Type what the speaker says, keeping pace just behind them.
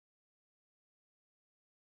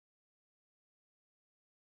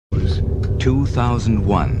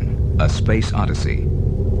2001, A Space Odyssey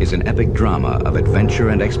is an epic drama of adventure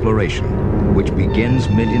and exploration which begins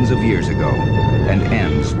millions of years ago and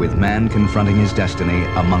ends with man confronting his destiny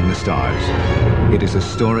among the stars. It is a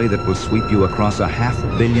story that will sweep you across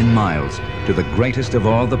 500 million miles to the greatest of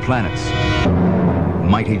all the planets,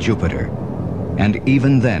 mighty Jupiter. And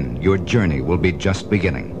even then, your journey will be just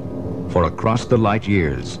beginning. For across the light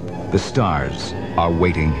years, the stars are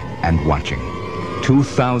waiting and watching.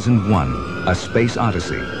 2001, A Space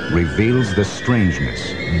Odyssey reveals the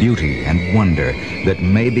strangeness, beauty, and wonder that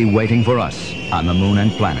may be waiting for us on the moon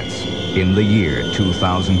and planets in the year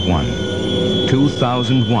 2001.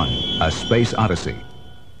 2001, A Space Odyssey.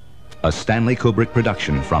 A Stanley Kubrick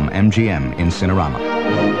production from MGM in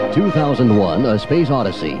Cinerama. 2001, A Space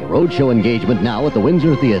Odyssey. Roadshow engagement now at the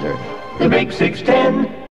Windsor Theater. The Big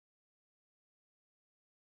 610.